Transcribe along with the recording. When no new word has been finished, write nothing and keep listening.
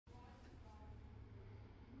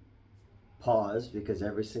pause because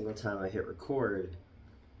every single time I hit record,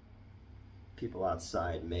 people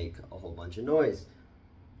outside make a whole bunch of noise.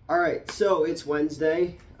 All right, so it's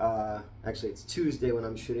Wednesday. Actually, it's Tuesday when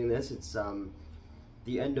I'm shooting this. It's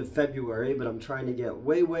the end of February, but I'm trying to get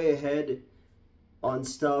way ahead on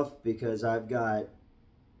stuff because I've got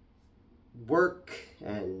work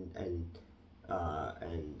and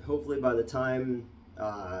hopefully by the time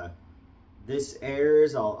this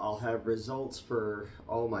airs, I'll have results for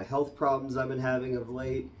all my health problems I've been having of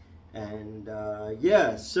late, and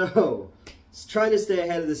yeah, so trying to stay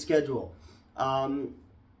ahead of the schedule. A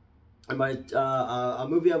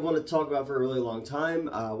movie I've wanted to talk about for a really long time,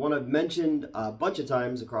 one I've mentioned a bunch of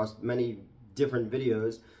times across many different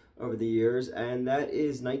videos over the years, and that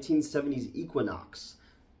is 1970s EQUINOX.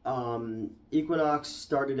 EQUINOX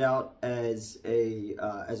started out as a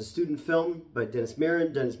student film by Dennis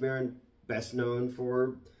Muren. Dennis Muren, best known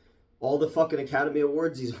for all the fucking Academy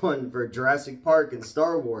Awards he's won for Jurassic Park and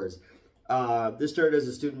Star Wars. This started as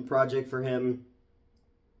a student project for him,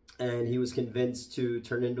 and he was convinced to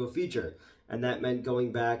turn it into a feature, and that meant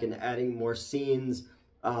going back and adding more scenes.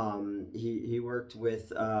 He worked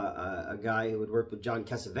with a guy who had worked with John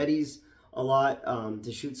Cassavetes a lot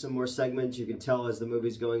to shoot some more segments. You can tell as the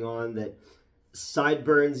movie's going on that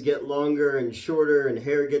sideburns get longer and shorter, and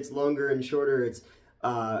hair gets longer and shorter. It's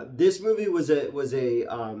this movie was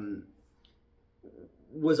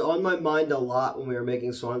on my mind a lot when we were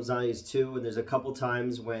making Swamp Zombies 2, and there's a couple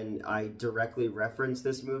times when I directly referenced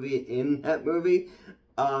this movie in that movie.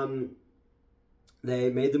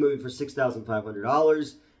 They made the movie for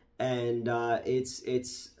 $6,500, and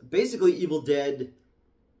it's basically Evil Dead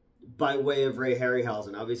by way of Ray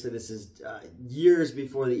Harryhausen. Obviously, this is years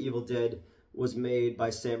before the Evil Dead was made by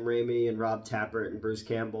Sam Raimi and Rob Tapert and Bruce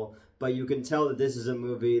Campbell, but you can tell that this is a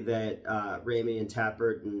movie that Raimi and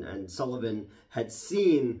Tapert and Sullivan had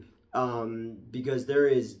seen, because there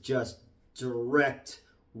is just direct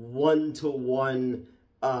one-to-one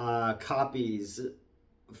copies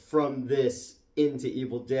from this into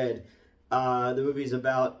Evil Dead. The movie's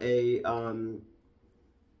about a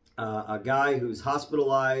guy who's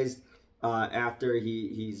hospitalized after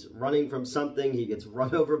he's running from something. He gets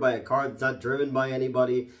run over by a car that's not driven by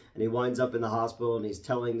anybody, and he winds up in the hospital, and he's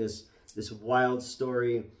telling this wild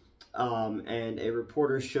story, and a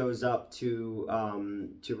reporter shows up to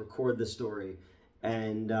record the story,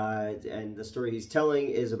 and the story he's telling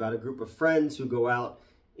is about a group of friends who go out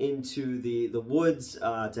into the woods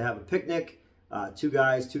to have a picnic. Two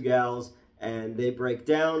guys, two gals, and they break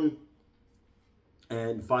down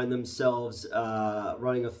and find themselves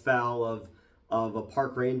running afoul of a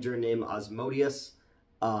park ranger named Asmodeus.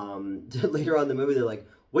 Later on in the movie, they're like,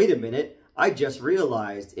 wait a minute, I just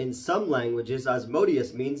realized in some languages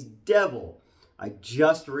Asmodeus means devil. I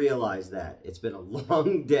just realized that. It's been a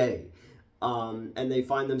long day. And they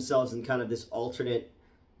find themselves in kind of this alternate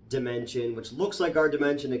dimension, which looks like our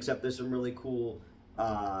dimension, except there's some really cool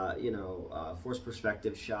forced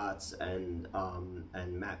perspective shots and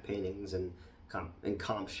matte paintings and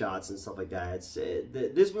comp shots and stuff like that.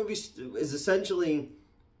 This movie is essentially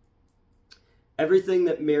everything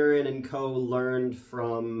that Muren and co. learned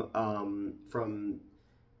from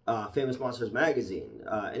Famous Monsters magazine.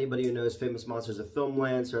 Anybody who knows Famous Monsters of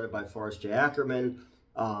Filmland, started by Forrest J. Ackerman,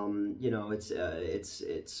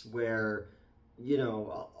 it's where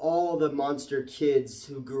all the monster kids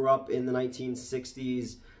who grew up in the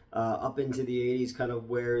 1960s up into the 80s, kind of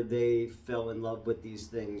where they fell in love with these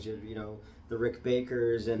things, the Rick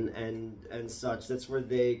Bakers and such. That's where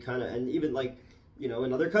they kind of, and even like,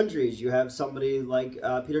 in other countries, you have somebody like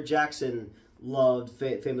Peter Jackson loved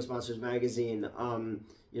Famous Monsters magazine.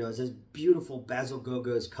 It says beautiful Basil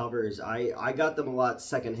Gogo's covers. I got them a lot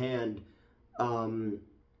secondhand, but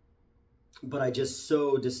I just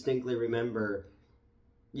so distinctly remember,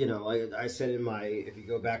 I said in my, if you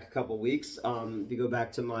go back a couple weeks, if you go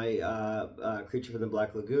back to my Creature from the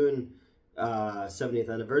Black Lagoon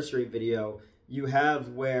 70th anniversary video, you have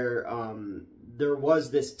where there was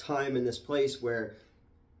this time in this place where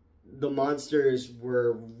the monsters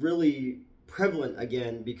were really prevalent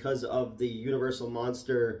again because of the Universal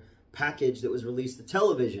Monster package that was released to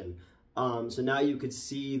television. So now you could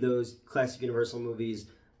see those classic Universal movies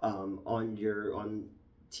on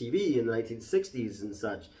TV in the 1960s and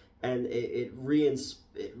such, and it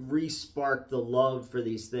re-sparked the love for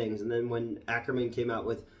these things. And then when Ackerman came out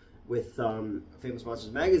with Famous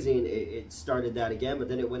Monsters magazine, it started that again, but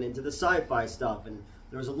then it went into the sci-fi stuff, and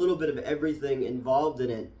there was a little bit of everything involved in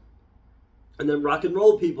it. And then rock and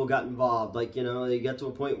roll people got involved, like, you got to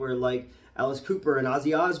a point where like Alice Cooper and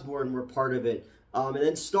Ozzy Osbourne were part of it. And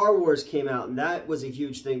then Star Wars came out, and that was a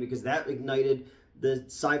huge thing because that ignited the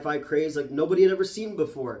sci-fi craze like nobody had ever seen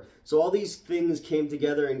before. So all these things came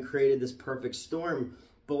together and created this perfect storm.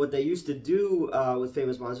 But what they used to do with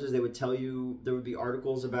Famous Monsters, they would tell you, there would be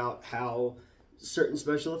articles about how certain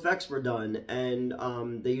special effects were done. And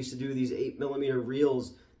they used to do these 8mm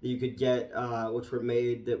reels that you could get, which were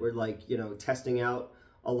made that were like, you know, testing out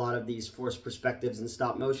a lot of these forced perspectives and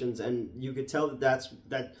stop motions. And you could tell that that's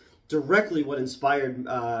directly what inspired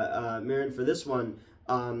Marin for this one.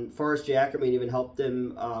 Forrest J. Ackerman even helped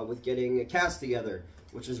him with getting a cast together,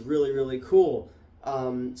 which is really, really cool.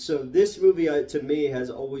 So this movie, to me, has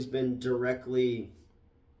always been directly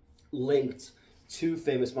linked to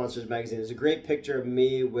Famous Monsters magazine. There's a great picture of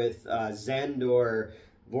me with Zandor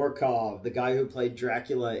Vorkov, the guy who played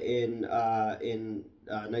Dracula in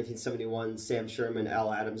 1971, Sam Sherman,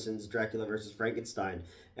 Al Adamson's Dracula versus Frankenstein,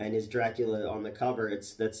 and his Dracula on the cover.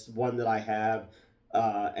 That's one that I have.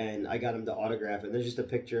 And I got him to autograph it. And there's just a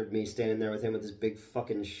picture of me standing there with him with this big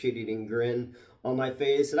fucking shit-eating grin on my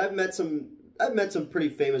face. And I've met some pretty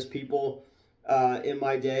famous people in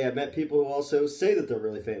my day. I've met people who also say that they're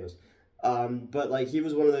really famous. But like, he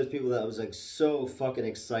was one of those people that I was like so fucking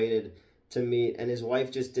excited to meet, and his wife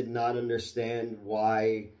just did not understand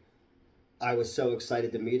why I was so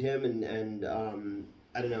excited to meet him. And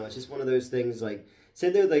I don't know, it's just one of those things. Like,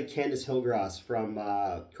 same thing with like Candice Hillgrass from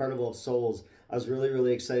Carnival of Souls. I was really,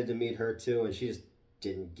 really excited to meet her too, and she just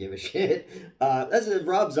didn't give a shit. That's what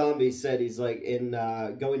Rob Zombie said. He's like, in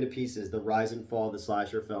Going to Pieces, the rise and fall of the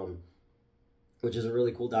slasher film, which is a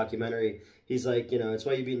really cool documentary. He's like, you know, it's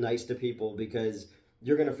why you be nice to people, because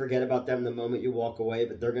you're going to forget about them the moment you walk away,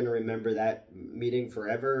 but they're going to remember that meeting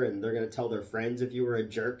forever, and they're going to tell their friends if you were a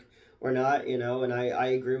jerk or not, you know. And I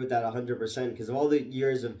agree with that 100%, because of all the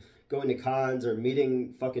years of going to cons or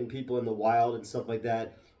meeting fucking people in the wild and stuff like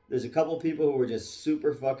that, there's a couple people who were just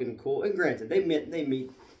super fucking cool. And granted, they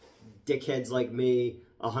meet dickheads like me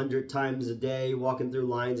 100 times a day, walking through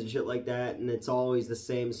lines and shit like that, and it's always the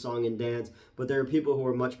same song and dance. But there are people who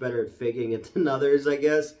are much better at faking it than others, I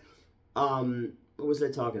guess. What was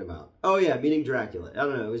I talking about? Oh yeah, meeting Dracula. I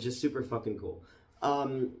don't know, it was just super fucking cool.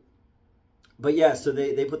 But yeah, so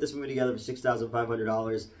they put this movie together for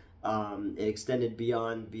 $6,500. It extended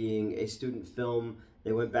beyond being a student film.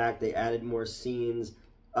 They went back, they added more scenes.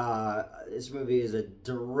 This movie is a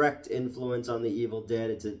direct influence on The Evil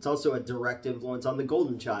Dead. It's also a direct influence on The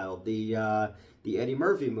Golden Child, the Eddie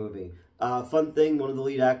Murphy movie. Fun thing, one of the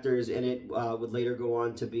lead actors in it would later go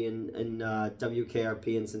on to be in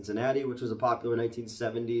WKRP in Cincinnati, which was a popular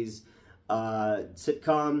 1970s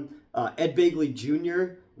sitcom. Ed Begley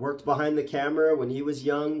Jr. worked behind the camera when he was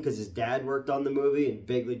young because his dad worked on the movie, and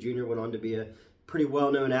Begley Jr. went on to be a pretty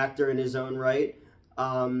well-known actor in his own right.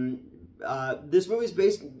 This movie's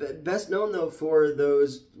best known, though, for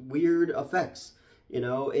those weird effects. You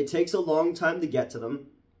know, it takes a long time to get to them.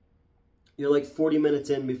 You're like 40 minutes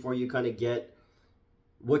in before you kind of get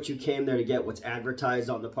what you came there to get, what's advertised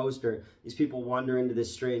on the poster. These people wander into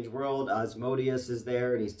this strange world. Asmodeus is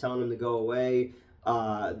there, and he's telling them to go away.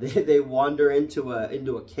 They wander into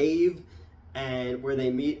a cave, and where they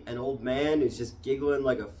meet an old man who's just giggling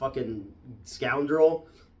like a fucking scoundrel.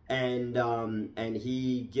 And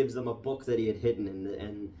he gives them a book that he had hidden,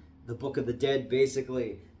 and the Book of the Dead,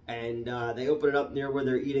 basically. And they open it up near where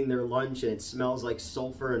they're eating their lunch, and it smells like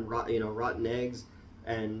sulfur and rotten eggs.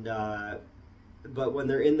 And but when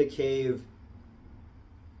they're in the cave,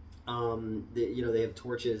 they have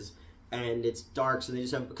torches, and it's dark, so they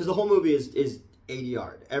just have, because the whole movie is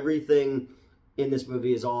ADR. Everything in this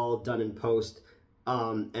movie is all done in post.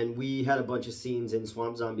 And we had a bunch of scenes in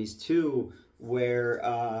Swamp Zombies 2 where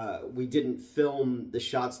we didn't film the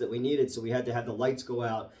shots that we needed, so we had to have the lights go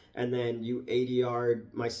out, and then you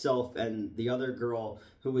ADR'd myself and the other girl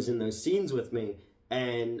who was in those scenes with me,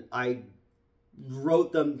 and I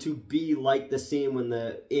wrote them to be like the scene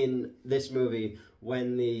in this movie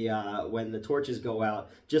when the torches go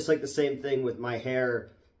out. Just like the same thing with my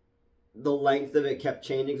hair. The length of it kept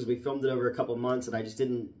changing because we filmed it over a couple months, and I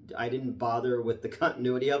didn't bother with the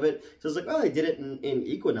continuity of it. So I was like, oh, I did it in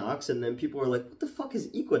Equinox, and then people were like, what the fuck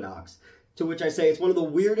is Equinox? To which I say, it's one of the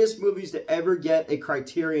weirdest movies to ever get a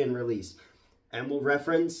Criterion release. And we'll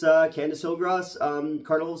reference Candice Hillgrass,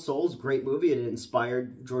 Carnival of Souls, great movie. It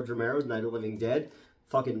inspired George Romero's Night of the Living Dead.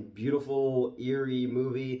 Fucking beautiful, eerie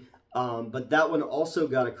movie. But that one also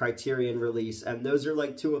got a Criterion release, and those are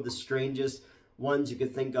like two of the strangest ones you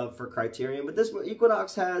could think of for Criterion. But this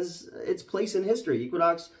Equinox has its place in history.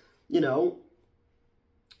 Equinox, you know,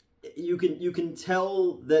 you can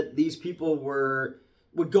tell that these people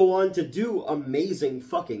would go on to do amazing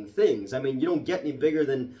fucking things. I mean, you don't get any bigger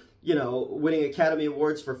than you know, winning Academy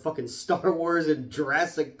Awards for fucking Star Wars and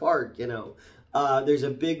Jurassic Park, you know. There's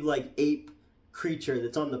a big, like, ape creature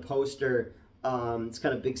that's on the poster. It's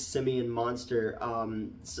kind of big simian monster.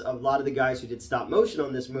 So a lot of the guys who did stop motion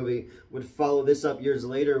on this movie would follow this up years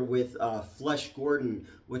later with Flesh Gordon,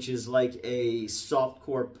 which is like a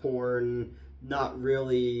softcore porn, not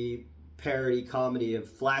really parody comedy of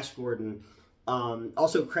Flash Gordon.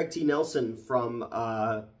 Also, Craig T. Nelson from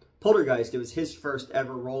Poltergeist, it was his first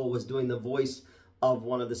ever role, was doing the voice of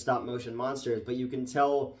one of the stop motion monsters. But you can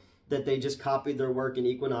tell that they just copied their work in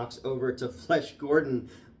Equinox over to Flesh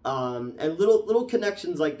Gordon. And little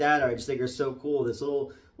connections like that I just think are so cool. This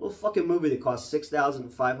little fucking movie that cost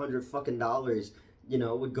 $6,500 fucking dollars, you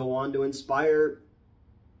know, would go on to inspire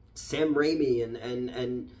Sam Raimi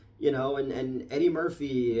and you know, and Eddie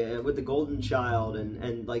Murphy with The Golden Child,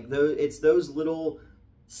 and like it's those little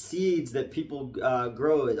seeds that people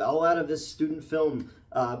grow. It's all out of this student film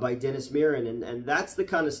by Dennis Muren, and that's the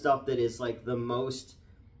kind of stuff that is like the most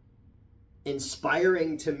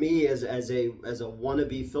inspiring to me as a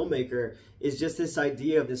wannabe filmmaker, is just this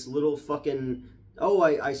idea of this little fucking, oh,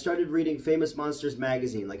 I started reading Famous Monsters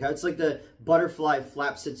magazine. Like how it's like the butterfly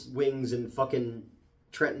flaps its wings in fucking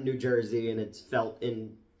Trenton, New Jersey, and it's felt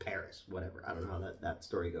in Paris, whatever. I don't know how that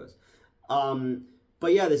story goes.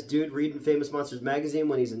 But yeah, this dude reading Famous Monsters magazine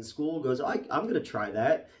when he's in school goes, I'm going to try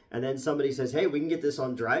that. And then somebody says, hey, we can get this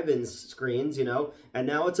on drive-in screens, you know, and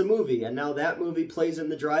now it's a movie. And now that movie plays in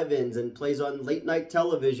the drive-ins and plays on late-night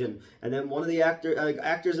television. And then one of the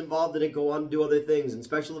actors involved in it go on to do other things. And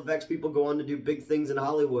special effects people go on to do big things in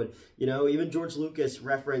Hollywood. You know, even George Lucas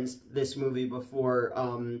referenced this movie before,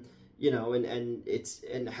 you know,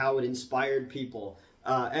 and how it inspired people.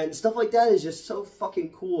 And stuff like that is just so fucking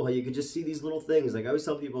cool, how you could just see these little things. Like, I always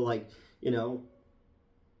tell people, like, you know,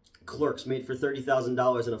 Clerks, made for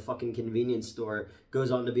 $30,000 in a fucking convenience store,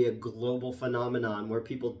 goes on to be a global phenomenon where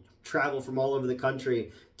people travel from all over the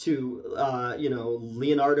country to, you know,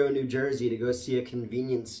 Leonardo, New Jersey to go see a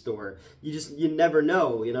convenience store. You never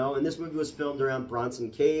know, you know. And this movie was filmed around Bronson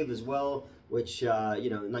Cave as well, which, you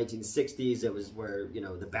know, in the 1960s, it was where, you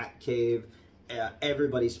know, the Bat Cave,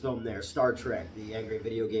 everybody's filmed there. Star Trek, the angry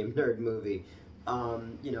video game nerd movie.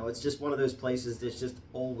 You know, it's just one of those places that's just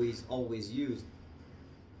always used.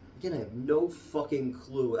 Again, I have no fucking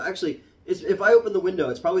clue. Actually, if I open the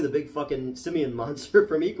window, it's probably the big fucking simian monster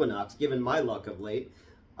from Equinox, given my luck of late.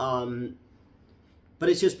 But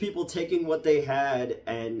it's just people taking what they had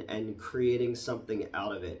and creating something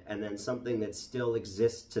out of it, and then something that still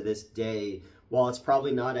exists to this day. While it's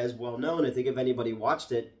probably not as well known, I think if anybody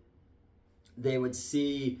watched it, they would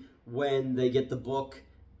see when they get the book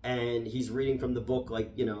and he's reading from the book,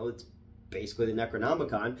 like, you know, it's basically the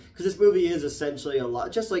Necronomicon, because this movie is essentially a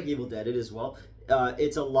lot, just like Evil Dead, it is well,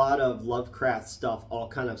 it's a lot of Lovecraft stuff all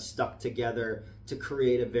kind of stuck together to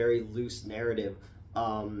create a very loose narrative,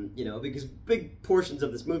 you know, because big portions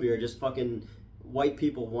of this movie are just fucking white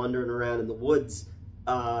people wandering around in the woods,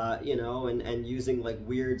 you know, and using like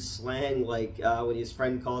weird slang, like when his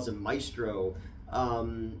friend calls him Maestro,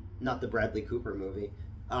 not the Bradley Cooper movie.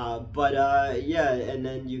 Yeah, and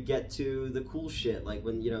then you get to the cool shit, like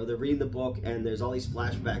when, you know, they're reading the book and there's all these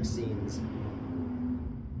flashback scenes.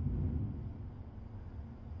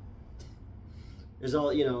 There's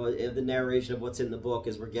all, you know, the narration of what's in the book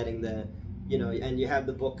as we're getting the, you know, and you have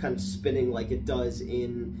the book kind of spinning like it does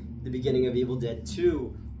in the beginning of Evil Dead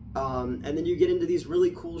 2. And then you get into these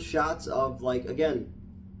really cool shots of, like, again,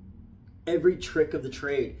 every trick of the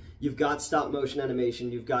trade. You've got stop motion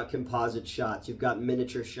animation, you've got composite shots, you've got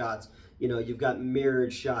miniature shots, you know, you've got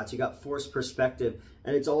mirrored shots, you got forced perspective,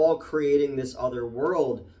 and it's all creating this other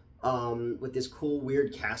world with this cool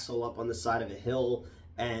weird castle up on the side of a hill,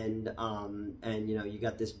 and you know, you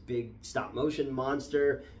got this big stop motion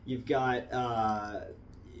monster, you've got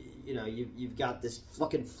you know, you've got this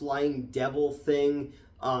fucking flying devil thing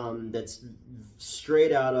that's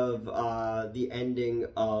straight out of the ending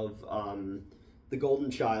of The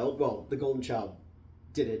Golden Child. Well, The Golden Child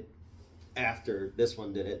did it after this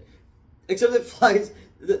one did it. Except it flies,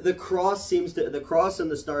 the cross seems to, the cross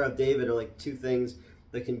and the Star of David are like two things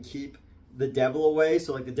that can keep the devil away.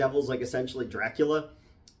 So like the devil's like essentially Dracula.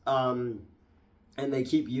 And they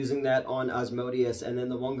keep using that on Asmodeus, and then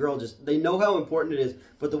the one girl just, they know how important it is,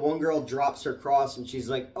 but the one girl drops her cross and she's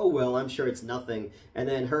like, oh well, I'm sure it's nothing, and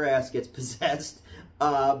then her ass gets possessed.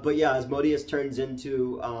 But yeah, Asmodeus turns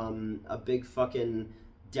into a big fucking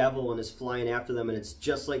devil and is flying after them, and it's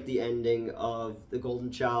just like the ending of The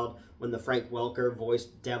Golden Child when the Frank Welker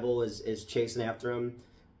voiced devil is chasing after him.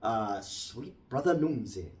 Sweet Brother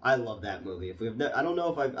Numsy. I love that movie. If we've, I don't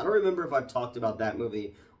know if I don't remember if I've talked about that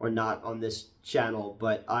movie or not on this channel,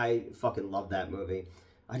 but I fucking love that movie.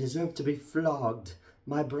 I deserve to be flogged,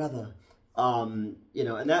 my brother. You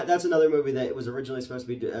know, and that's another movie that was originally supposed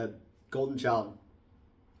to be Golden Child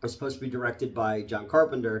was supposed to be directed by John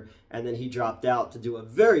Carpenter, and then he dropped out to do a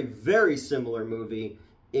very, very similar movie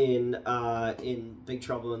in Big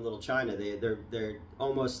Trouble in Little China. They're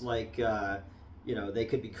almost like you know, they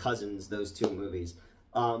could be cousins, those two movies.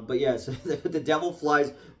 But yeah, so the devil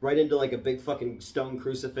flies right into like a big fucking stone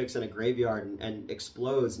crucifix in a graveyard and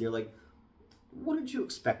explodes, and you're like, what did you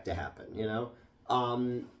expect to happen, you know?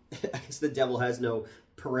 I guess the devil has no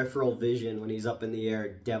peripheral vision when he's up in the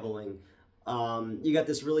air deviling. You got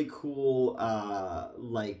this really cool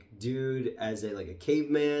like dude as a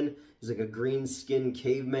caveman. He's like a green skinned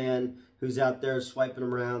caveman who's out there swiping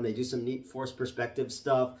around. They do some neat forced perspective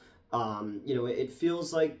stuff. You know, it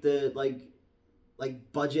feels like the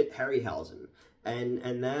like budget Harryhausen,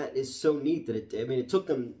 and that is so neat that it took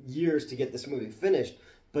them years to get this movie finished,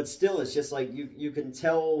 but still it's just like you can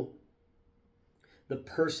tell the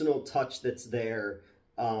personal touch that's there.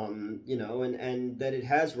 You know, and that it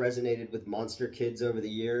has resonated with monster kids over the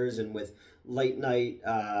years and with late night,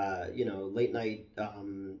 you know, late night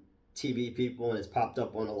TV people, and it's popped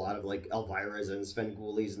up on a lot of like Elvira's and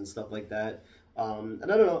Svengoolies and stuff like that. And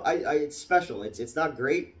I don't know, it's special. It's not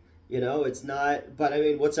great, you know, it's not, but I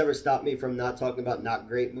mean, what's ever stopped me from not talking about not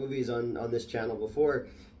great movies on this channel before?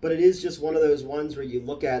 But it is just one of those ones where you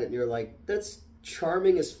look at it and you're like, that's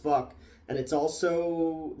charming as fuck. And it's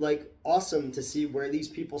also like awesome to see where these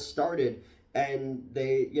people started, and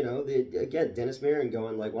they, you know, again, Dennis Muren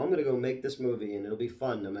going like, well, I'm gonna go make this movie and it'll be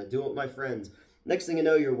fun. I'm gonna do it with my friends. Next thing you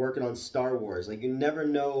know, you're working on Star Wars. Like, you never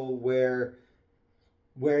know where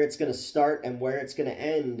it's gonna start and where it's gonna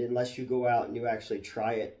end unless you go out and you actually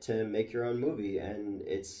try it to make your own movie. And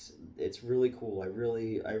it's really cool. I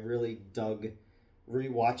really dug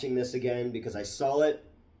rewatching this again because I saw it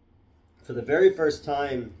for the very first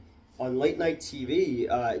time on late night TV.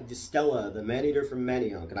 Stella, the man-eater from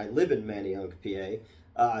Manayunk, and I live in Manayunk, PA.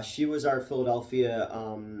 She was our Philadelphia,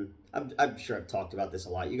 I'm sure I've talked about this a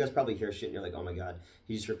lot. You guys probably hear shit and you're like, oh my god,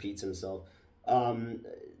 he just repeats himself.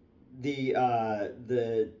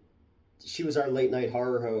 She was our late night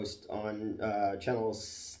horror host on Channel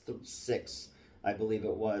 6, I believe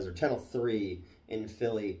it was, or Channel 3 in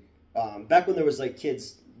Philly. Back when there was like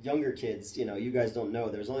younger kids, you know, you guys don't know,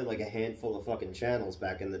 there was only like a handful of fucking channels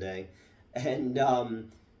back in the day. And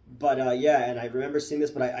yeah, and I remember seeing this,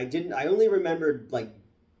 but I only remembered like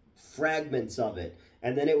fragments of it.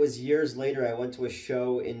 And then it was years later, I went to a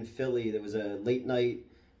show in Philly. There was a late night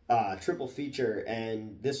triple feature,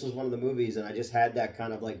 and this was one of the movies, and I just had that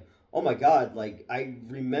kind of like, oh my god, like I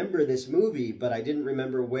remember this movie, but I didn't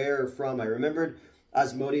remember where from. I remembered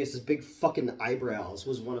Asmodeus' big fucking eyebrows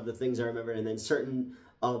was one of the things I remembered, and then certain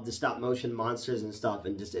of the stop motion monsters and stuff,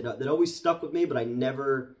 and just it always stuck with me, but I could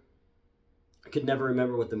never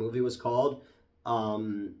remember what the movie was called. Yeah,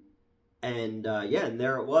 and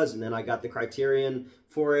there it was, and then I got the Criterion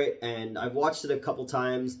for it, and I've watched it a couple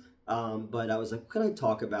times, but I was like, what can I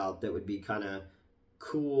talk about that would be kind of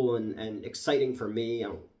cool and exciting for me? I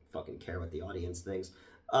don't fucking care what the audience thinks,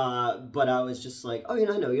 but I was just like, oh, I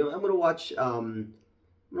know, I'm gonna watch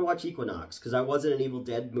EQUINOX, because I was in an Evil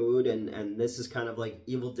Dead mood, and this is kind of like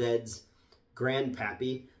Evil Dead's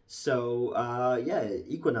grandpappy. So yeah,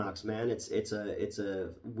 EQUINOX, man, it's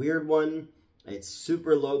a weird one. It's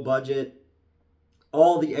super low budget.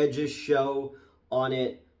 All the edges show on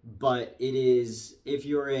it, but it is, if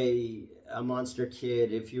you're a monster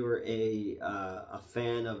kid, if you're a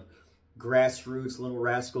fan of grassroots Little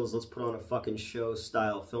Rascals, let's put on a fucking show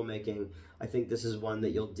style filmmaking, I think this is one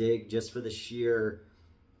that you'll dig just for the sheer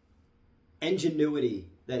ingenuity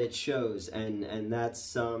that it shows, and that's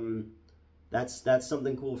something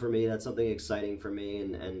cool for me. That's something exciting for me,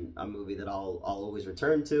 and a movie that I'll always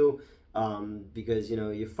return to, because, you know,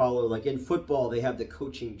 you follow, like in football, they have the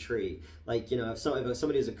coaching tree. Like, you know, if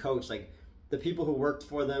somebody is a coach, like the people who worked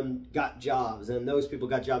for them got jobs, and those people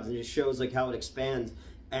got jobs, and it just shows like how it expands.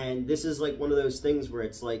 And this is like one of those things where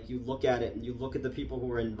it's like you look at it and you look at the people who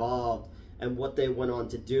were involved and what they went on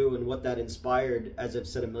to do and what that inspired. As I've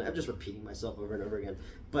said a million, I'm just repeating myself over and over again,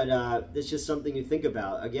 but it's just something you think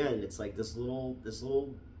about. Again, it's like this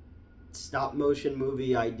little stop motion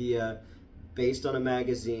movie idea based on a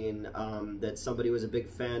magazine that somebody was a big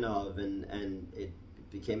fan of, and it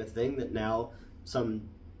became a thing that now some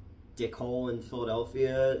dickhole in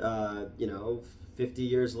Philadelphia, you know, 50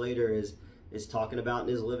 years later is talking about in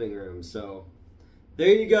his living room. So there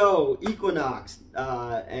you go, EQUINOX,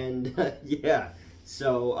 and yeah,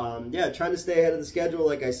 so yeah, trying to stay ahead of the schedule,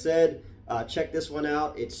 like I said. check this one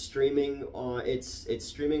out. It's streaming on it's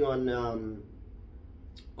streaming on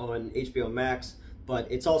HBO Max, but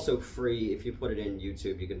it's also free. If you put it in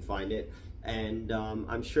YouTube, you can find it. And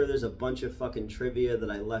I'm sure there's a bunch of fucking trivia that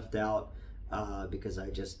I left out because I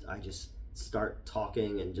just start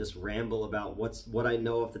talking and just ramble about what I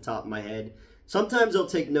know off the top of my head. Sometimes I'll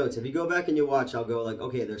take notes. If you go back and you watch, I'll go like,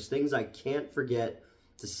 okay, there's things I can't forget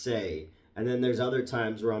to say. And then there's other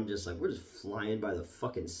times where I'm just like, we're just flying by the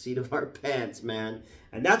fucking seat of our pants, man.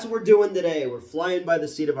 And that's what we're doing today. We're flying by the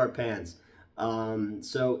seat of our pants.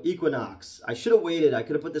 So EQUINOX. I should have waited. I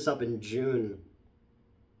could have put this up in June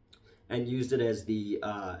and used it as the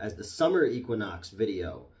summer equinox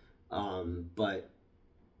video. But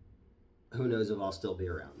who knows if I'll still be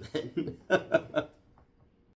around then.